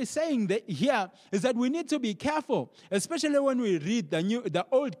basically saying here is that we need to be careful, especially when we read the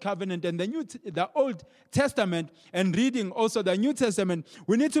Old Covenant and the Old Testament, and reading also the New Testament.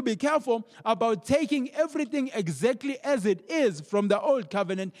 We need to be careful about taking everything exactly as it is from the Old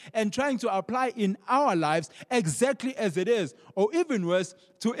Covenant and trying to apply in our lives exactly as it is, or even worse,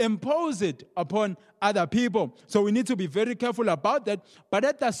 to impose it upon other people. So we need to be very careful about that. But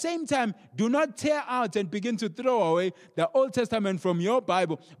at the same time, do not tear out and begin to throw away the Old Testament from your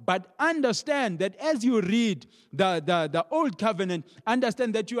Bible. But understand that as you read the Old Covenant,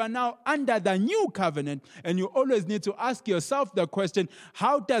 understand that you are now under the New Covenant. And you always need to ask yourself the question,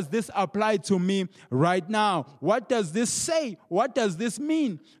 how does this apply to me right now? What does this say? What does this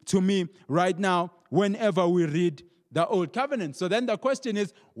mean to me right now whenever we read the Old Covenant? So then the question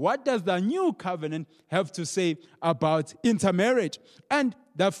is, what does the New Covenant have to say about intermarriage? And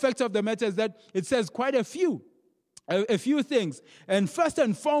the fact of the matter is that it says quite a few. a few things. And first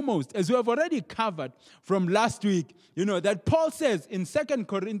and foremost, as we have already covered from last week, that Paul says in 2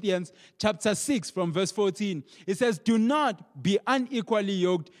 Corinthians chapter 6 from verse 14, he says, do not be unequally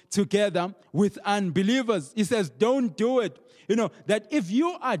yoked together with unbelievers. He says, don't do it. That if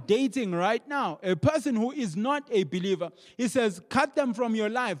you are dating right now a person who is not a believer, he says, cut them from your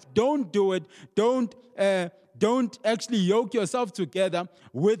life. Don't do it. Don't actually yoke yourself together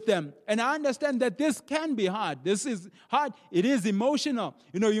with them. And I understand that this can be hard. This is hard. It is emotional.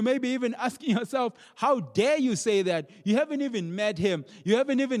 You may be even asking yourself, how dare you say that? You haven't even met him. You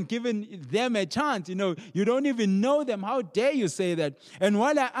haven't even given them a chance. You don't even know them. How dare you say that? And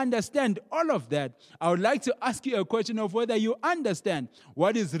while I understand all of that, I would like to ask you a question of whether you understand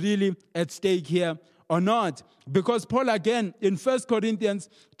what is really at stake here or not. Because Paul again in 1 Corinthians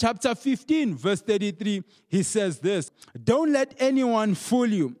chapter 15 verse 33, he says this, don't let anyone fool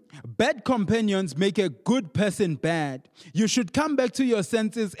you. Bad companions make a good person bad. You should come back to your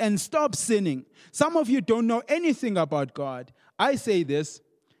senses and stop sinning. Some of you don't know anything about God. I say this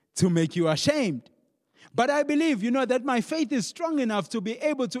to make you ashamed. But I believe, that my faith is strong enough to be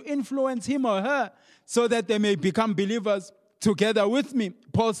able to influence him or her so that they may become believers together with me.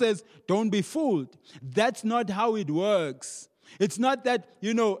 Paul says, don't be fooled. That's not how it works. It's not that,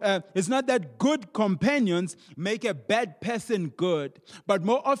 it's not that good companions make a bad person good. But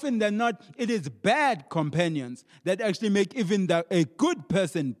more often than not, it is bad companions that actually make even a good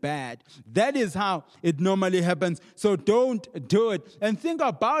person bad. That is how it normally happens. So don't do it. And think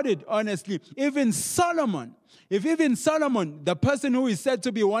about it honestly. Even Solomon, the person who is said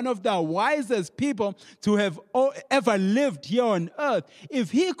to be one of the wisest people to have ever lived here on earth,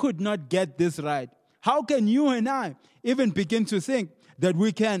 if he could not get this right, how can you and I even begin to think that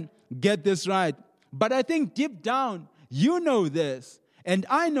we can get this right? But I think deep down, you know this, and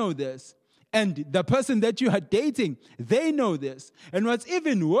I know this, and the person that you are dating, they know this. And what's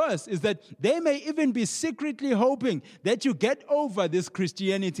even worse is that they may even be secretly hoping that you get over this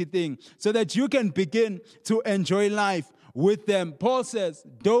Christianity thing so that you can begin to enjoy life with them. Paul says,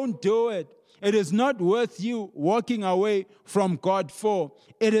 don't do it. It is not worth you walking away from God for.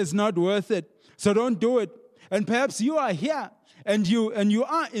 It is not worth it. So don't do it. And perhaps you are here and you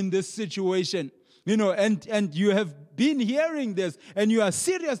are in this situation, and you have been hearing this and you are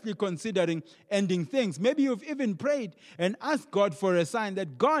seriously considering ending things. Maybe you've even prayed and asked God for a sign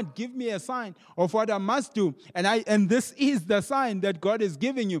that, God, give me a sign of what I must do. And this is the sign that God is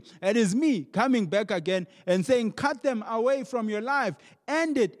giving you. It is me coming back again and saying, cut them away from your life.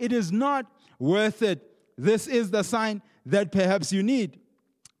 End it. It is not worth it. This is the sign that perhaps you need.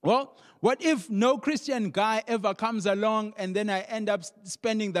 Well, what if no Christian guy ever comes along and then I end up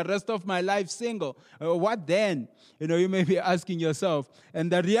spending the rest of my life single? What then? You may be asking yourself.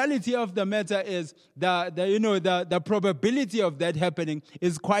 And the reality of the matter is the probability of that happening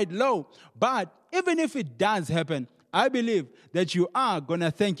is quite low. But even if it does happen, I believe that you are going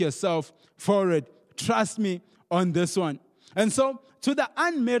to thank yourself for it. Trust me on this one. And so to the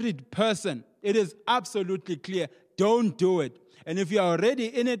unmarried person, it is absolutely clear. Don't do it. And if you're already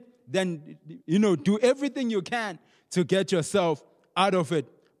in it, then, do everything you can to get yourself out of it.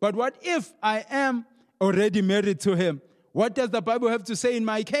 But what if I am already married to him? What does the Bible have to say in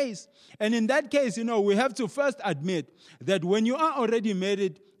my case? And in that case, we have to first admit that when you are already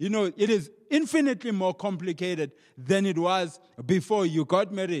married, it is infinitely more complicated than it was before you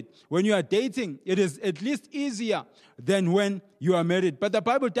got married. When you are dating, it is at least easier than when you are married. But the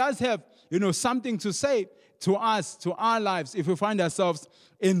Bible does have, something to say to us, to our lives, if we find ourselves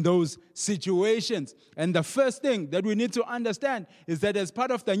in those situations. And the first thing that we need to understand is that as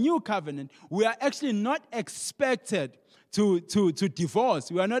part of the new covenant, we are actually not expected to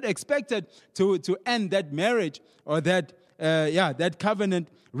divorce. We are not expected to end that marriage or that covenant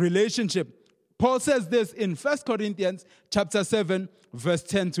relationship. Paul says this in 1 Corinthians chapter 7, verse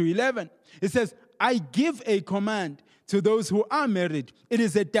 10 to 11. It says, I give a command to those who are married. It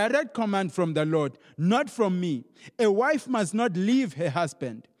is a direct command from the Lord, not from me. A wife must not leave her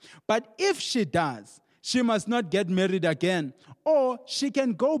husband. But if she does, she must not get married again. Or she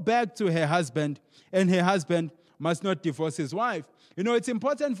can go back to her husband, and her husband must not divorce his wife. It's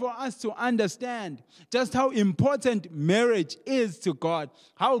important for us to understand just how important marriage is to God,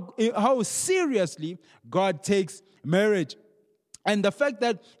 how seriously God takes marriage. And the fact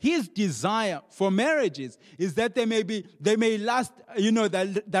that his desire for marriages is that they may last,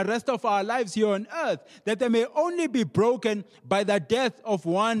 the rest of our lives here on earth, that they may only be broken by the death of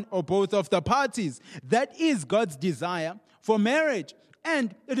one or both of the parties. That is God's desire for marriage.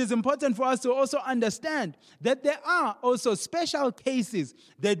 And it is important for us to also understand that there are also special cases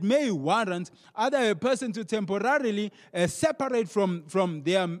that may warrant either a person to temporarily separate from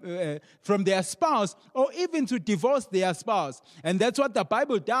their spouse, or even to divorce their spouse. And that's what the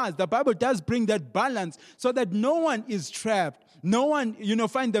Bible does. The Bible does bring that balance so that no one is trapped. No one,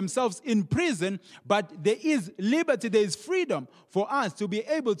 find themselves in prison, but there is liberty, there is freedom for us to be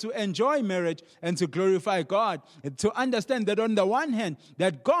able to enjoy marriage and to glorify God. To understand that on the one hand,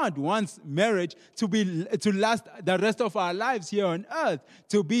 that God wants marriage to last the rest of our lives here on earth,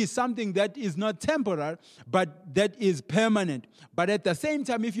 to be something that is not temporary, but that is permanent. But at the same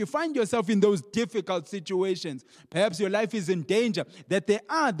time, if you find yourself in those difficult situations, perhaps your life is in danger, that there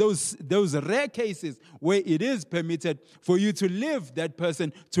are those rare cases where it is permitted for you to live that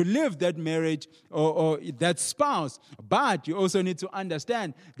person, to live that marriage or that spouse. But you also need to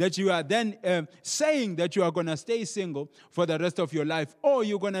understand that you are then saying that you are going to stay single for the rest of your life, or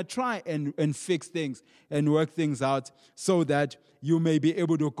you're going to try and fix things and work things out so that you may be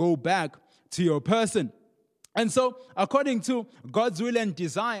able to go back to your person. And so, according to God's will and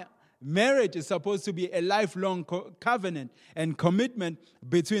desire, marriage is supposed to be a lifelong covenant and commitment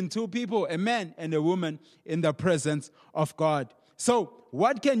between two people, a man and a woman, in the presence of God. So,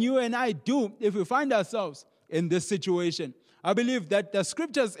 what can you and I do if we find ourselves in this situation? I believe that the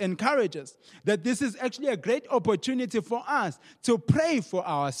scriptures encourage us that this is actually a great opportunity for us to pray for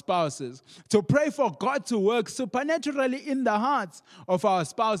our spouses, to pray for God to work supernaturally in the hearts of our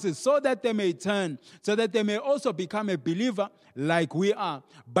spouses so that they may turn, so that they may also become a believer like we are.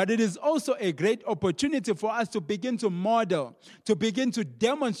 But it is also a great opportunity for us to begin to model, to begin to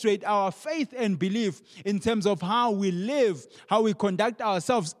demonstrate our faith and belief in terms of how we live, how we conduct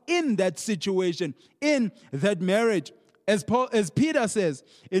ourselves in that situation, in that marriage. As Peter says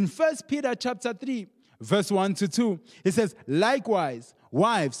in 1 Peter chapter 3, verse 1-2, he says, likewise,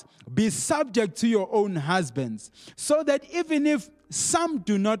 wives, be subject to your own husbands, so that even if some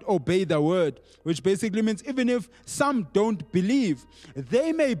do not obey the word, which basically means even if some don't believe,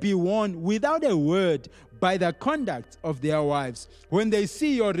 they may be won without a word by the conduct of their wives, when they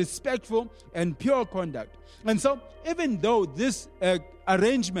see your respectful and pure conduct. And so, even though this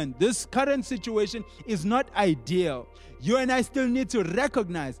arrangement, this current situation is not ideal, you and I still need to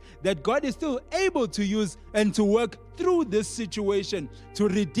recognize that God is still able to use and to work through this situation to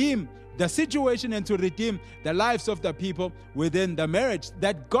redeem the situation and to redeem the lives of the people within the marriage.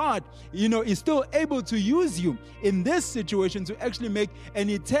 That God, is still able to use you in this situation to actually make an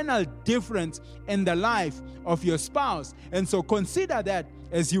eternal difference in the life of your spouse. And so consider that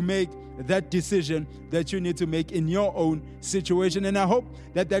as you make that decision that you need to make in your own situation. And I hope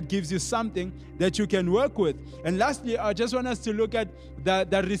that gives you something that you can work with. And lastly, I just want us to look at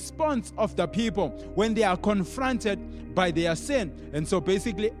the response of the people when they are confronted by their sin. And so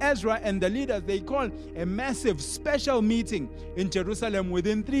basically, Ezra and the leaders, they call a massive special meeting in Jerusalem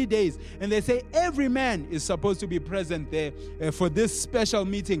within 3 days. And they say every man is supposed to be present there for this special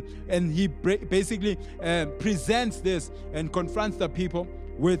meeting. And he basically presents this and confronts the people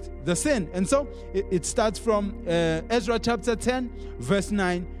with the sin. And so it starts from Ezra chapter 10, verse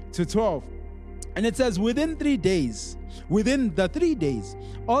 9-12. And it says, within the 3 days,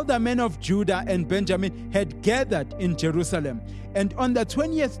 all the men of Judah and Benjamin had gathered in Jerusalem. And on the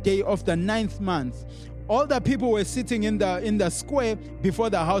 20th day of the 9th month, all the people were sitting in the square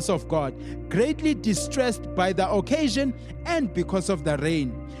before the house of God, greatly distressed by the occasion and because of the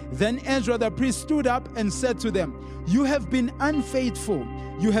rain. Then Ezra the priest stood up and said to them, you have been unfaithful.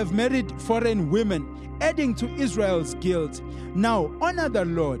 You have married foreign women, adding to Israel's guilt. Now honor the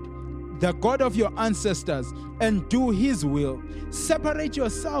Lord, the God of your ancestors, and do his will. Separate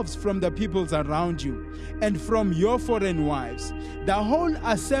yourselves from the peoples around you and from your foreign wives. The whole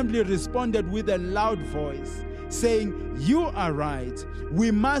assembly responded with a loud voice, saying, you are right.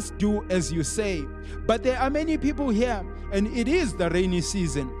 We must do as you say. But there are many people here, and it is the rainy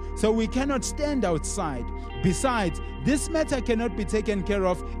season, so we cannot stand outside. Besides, this matter cannot be taken care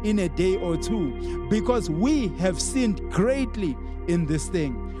of in a day or two, because we have sinned greatly in this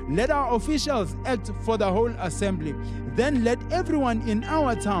thing. Let our officials act for the whole assembly. Then let everyone in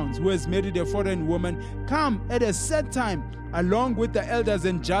our towns who has married a foreign woman come at a set time, along with the elders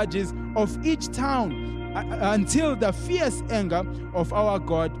and judges of each town, until the fierce anger of our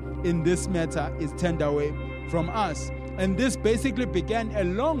God in this matter is turned away from us. And this basically began a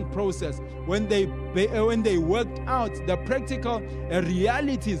long process when they worked out the practical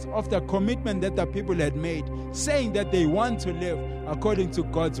realities of the commitment that the people had made, saying that they want to live according to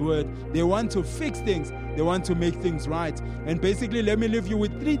God's word. They want to fix things They want to make things right. And basically, let me leave you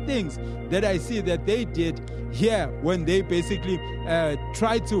with 3 things that I see that they did here when they basically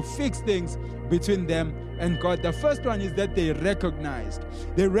tried to fix things between them and God. The first one is that they recognized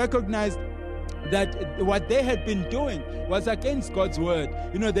that what they had been doing was against God's word.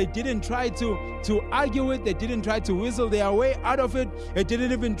 They didn't try to argue it. They didn't try to whistle their way out of it. They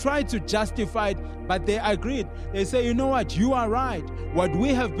didn't even try to justify it, but they agreed. They say, you know what? You are right. What we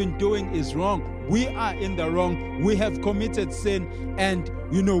have been doing is wrong. We are in the wrong. We have committed sin, and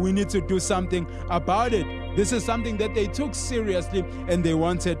we need to do something about it. This is something that they took seriously and they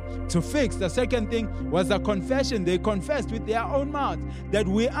wanted to fix. The second thing was a confession. They confessed with their own mouths that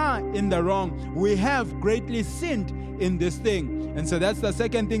we are in the wrong. We have greatly sinned in this thing. And so that's the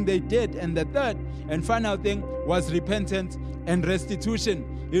second thing they did. And the third and final thing was repentance and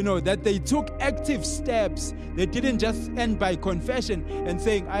restitution. That they took active steps. They didn't just end by confession and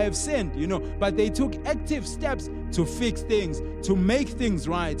saying, I have sinned, but they took active steps to fix things, to make things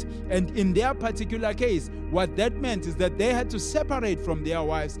right. And in their particular case, what that meant is that they had to separate from their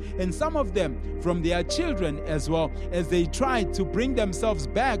wives, and some of them from their children as well, as they tried to bring themselves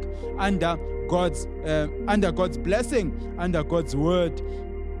back under God's blessing, under God's word.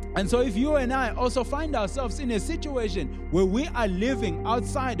 And so if you and I also find ourselves in a situation where we are living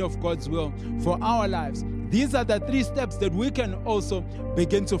outside of God's will for our lives, these are the 3 steps that we can also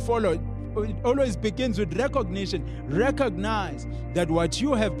begin to follow. It always begins with recognition. Recognize that what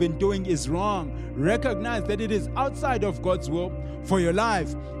you have been doing is wrong. Recognize that it is outside of God's will for your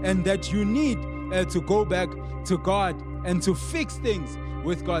life, and that you need to go back to God and to fix things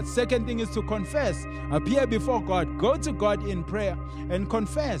with God. Second thing is to confess. Appear before God. Go to God in prayer and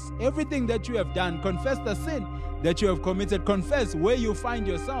confess everything that you have done. Confess the sin that you have committed. Confess where you find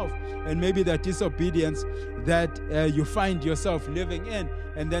yourself and maybe the disobedience that you find yourself living in.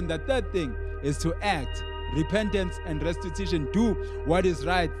 And then the third thing is to act. Repentance and restitution. Do what is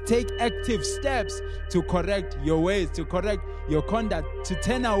right. Take active steps to correct your ways, to correct your conduct, to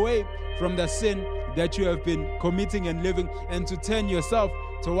turn away from the sin that you have been committing and living, and to turn yourself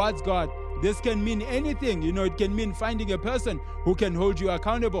towards God. This can mean anything. It can mean finding a person who can hold you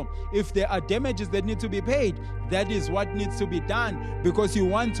accountable. If there are damages that need to be paid, that is what needs to be done, because you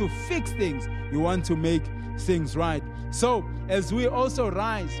want to fix things. You want to make things right. So, as we also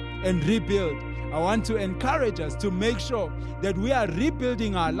rise and rebuild, I want to encourage us to make sure that we are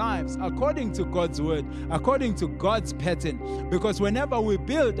rebuilding our lives according to God's word, according to God's pattern. Because whenever we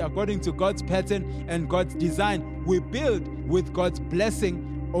build according to God's pattern and God's design, we build with God's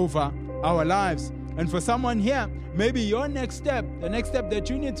blessing over our lives. And for someone here, maybe your next step, the next step that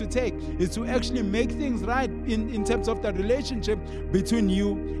you need to take is to actually make things right in terms of the relationship between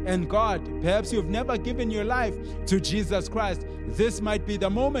you and God. Perhaps you've never given your life to Jesus Christ. This might be the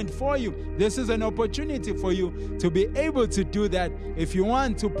moment for you. This is an opportunity for you to be able to do that. If you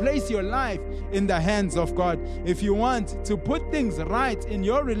want to place your life in the hands of God, if you want to put things right in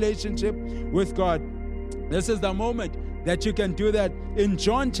your relationship with God, this is the moment that you can do that. In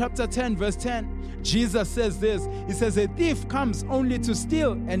John chapter 10, verse 10, Jesus says this. He says, a thief comes only to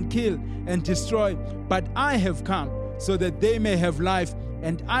steal and kill and destroy, but I have come so that they may have life,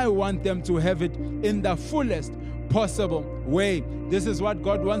 and I want them to have it in the fullest possible way. This is what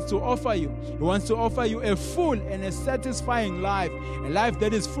God wants to offer you. He wants to offer you a full and a satisfying life, a life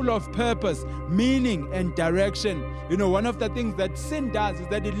that is full of purpose, meaning, and direction. One of the things that sin does is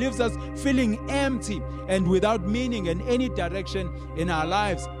that it leaves us feeling empty and without meaning and any direction in our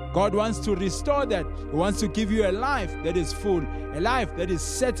lives. God wants to restore that. He wants to give you a life that is full, a life that is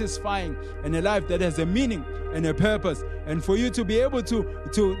satisfying, and a life that has a meaning and a purpose. And for you to be able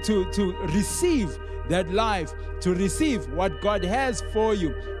to receive that life, to receive what God has for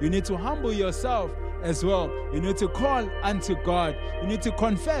you, you need to humble yourself as well. You need to call unto God. You need to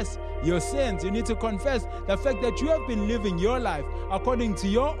confess your sins. You need to confess the fact that you have been living your life according to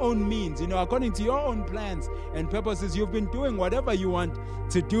your own means, according to your own plans and purposes. You've been doing whatever you want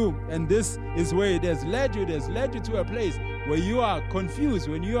to do. And this is where it has led you. It has led you to a place where you are confused,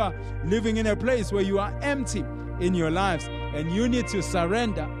 when you are living in a place where you are empty in your lives, and you need to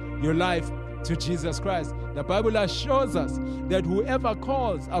surrender your life to Jesus Christ. The Bible assures us that whoever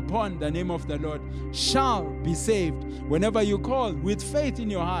calls upon the name of the Lord shall be saved. Whenever you call with faith in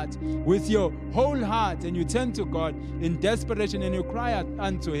your heart, with your whole heart, and you turn to God in desperation and you cry out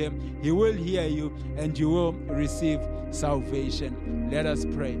unto Him, He will hear you and you will receive salvation. Let us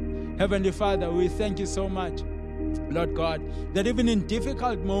pray. Heavenly Father, we thank you so much Lord God, that even in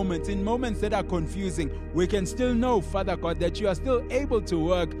difficult moments, in moments that are confusing, we can still know, Father God, that you are still able to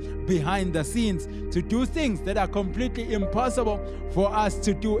work behind the scenes, to do things that are completely impossible for us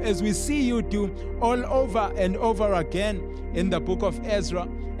to do, as we see you do all over and over again in the book of Ezra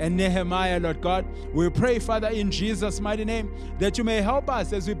and Nehemiah, Lord God. We pray, Father, in Jesus' mighty name, that you may help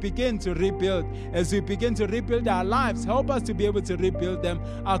us as we begin to rebuild, our lives. Help us to be able to rebuild them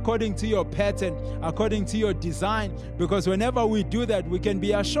according to your pattern, according to your design, because whenever we do that, we can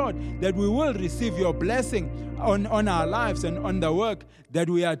be assured that we will receive your blessing on our lives and on the work that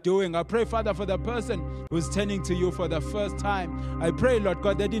we are doing. I pray, Father, for the person who's turning to you for the first time. I pray, Lord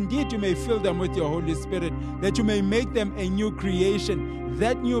God, that indeed you may fill them with your Holy Spirit, that you may make them a new creation,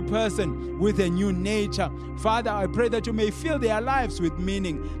 that new person with a new nature. Father, I pray that you may fill their lives with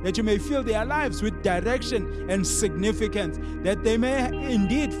meaning, that you may fill their lives with direction and significance, that they may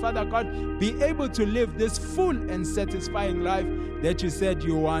indeed, Father God, be able to live this full and satisfying life that you said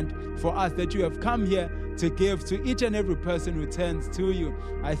you want for us, that you have come here to give to each and every person who turns to you.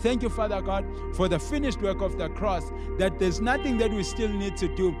 I thank you, Father God, for the finished work of the cross, that there's nothing that we still need to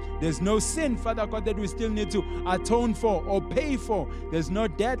do. There's no sin, Father God, that we still need to atone for or pay for. There's no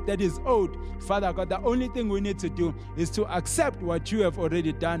debt that is owed. Father God, the only thing we need to do is to accept what you have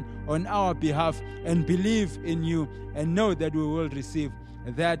already done on our behalf and believe in you and know that we will receive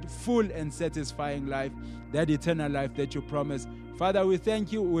that full and satisfying life, that eternal life that you promised. Father, we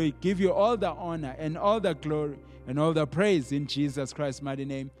thank you. We give you all the honor and all the glory and all the praise in Jesus Christ's mighty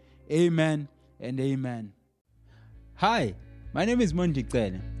name. Amen and amen. Hi, my name is Mondi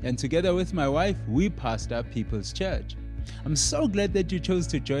Kene, and together with my wife, we pastor People's Church. I'm so glad that you chose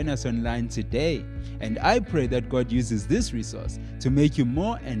to join us online today, and I pray that God uses this resource to make you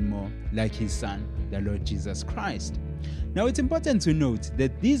more and more like His Son, the Lord Jesus Christ. Now, it's important to note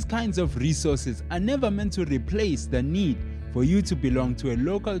that these kinds of resources are never meant to replace the need for you to belong to a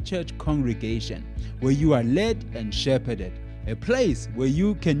local church congregation where you are led and shepherded, a place where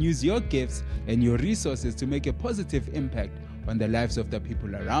you can use your gifts and your resources to make a positive impact on the lives of the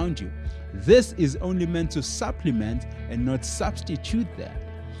people around you. This is only meant to supplement and not substitute that.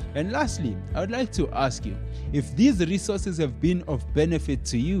 And lastly, I would like to ask you, if these resources have been of benefit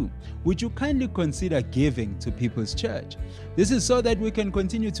to you, would you kindly consider giving to People's Church? This is so that we can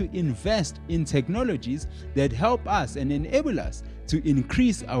continue to invest in technologies that help us and enable us to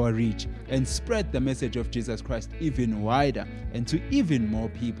increase our reach and spread the message of Jesus Christ even wider and to even more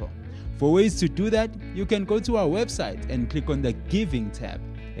people. For ways to do that, you can go to our website and click on the Giving tab,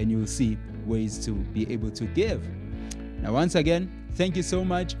 and you'll see ways to be able to give. Now, once again, thank you so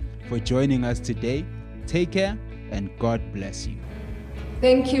much for joining us today. Take care, and God bless you.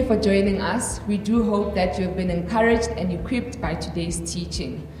 Thank you for joining us. We do hope that you have been encouraged and equipped by today's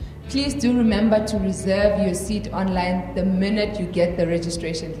teaching. Please do remember to reserve your seat online the minute you get the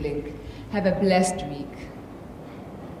registration link. Have a blessed week.